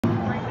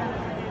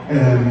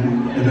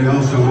And they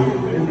also,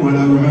 what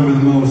I remember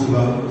the most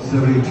about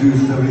 72,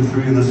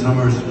 73 in the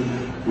summers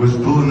was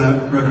pulling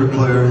that record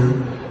player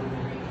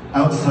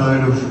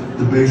outside of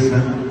the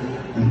basement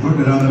and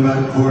putting it on the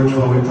back porch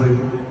while we played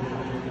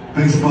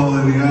baseball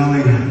in the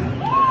alley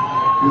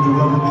with a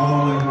rubber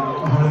ball, like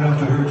hard enough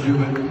to hurt you,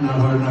 but not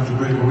hard enough to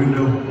break a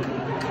window.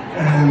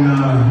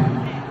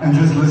 And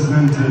just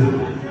listening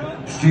to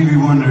Stevie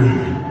Wonder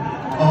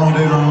all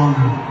day long,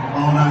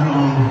 all night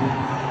long,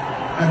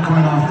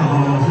 echoing off the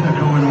halls,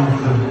 echoing off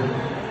the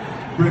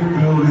brick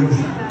buildings,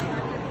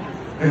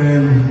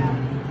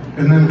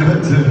 and then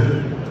cut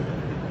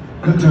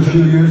to a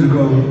few years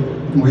ago,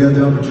 we had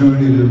the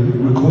opportunity to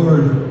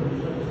record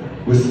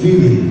with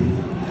Stevie,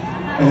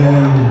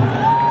 and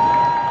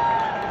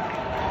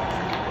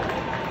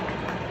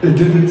it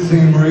didn't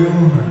seem real,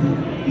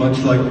 much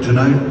like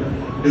tonight.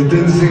 It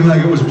didn't seem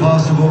like it was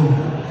possible,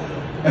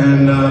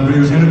 and but he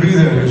was going to be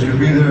there. He was going to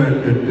be there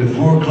at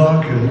 4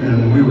 o'clock,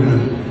 and we were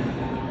going to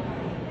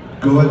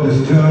go at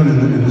this tune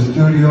in the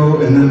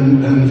studio, and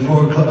then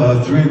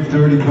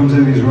 3:30 comes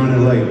in, he's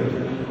running late.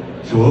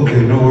 So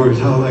okay, no worries,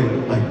 how late?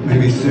 Like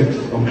maybe 6,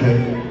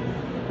 okay?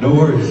 No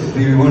worries,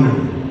 Stevie Wonder,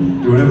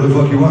 do whatever the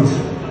fuck he wants.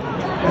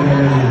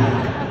 And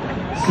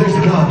 6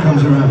 o'clock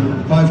comes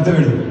around,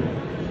 5:30.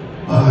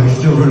 He's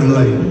still running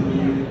late.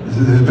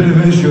 There's a bit of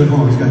an issue at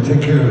home, he's got to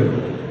take care of it.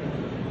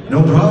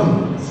 No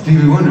problem,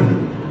 Stevie Wonder.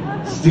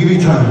 Stevie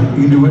time,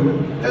 he can do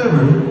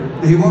whatever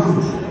he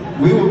wants.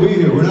 We will be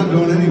here, we're not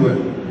going anywhere.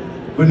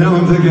 But now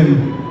I'm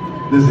thinking,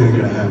 this ain't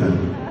gonna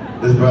happen.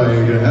 This probably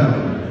ain't gonna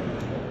happen.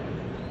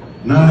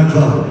 9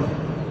 o'clock,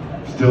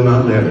 still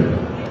not there.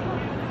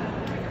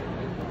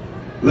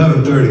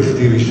 11:30,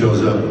 Stevie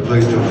shows up,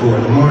 plays till 4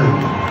 in the morning.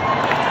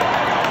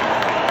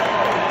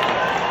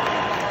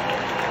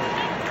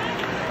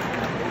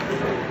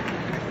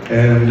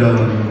 And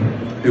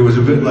it was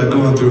a bit like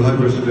going through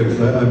hyperspace.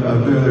 I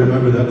barely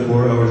remember that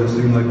 4 hours, it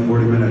seemed like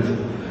 40 minutes.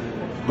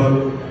 But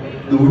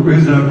the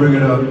reason I bring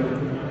it up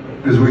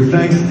is we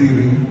thank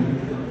Stevie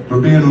for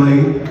being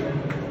late,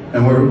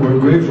 and we're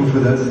grateful for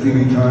that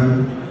Stevie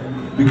time,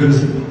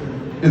 because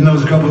in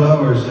those couple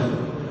hours,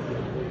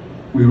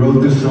 we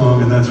wrote this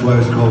song, and that's why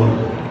it's called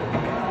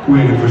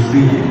Waiting for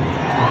Stevie.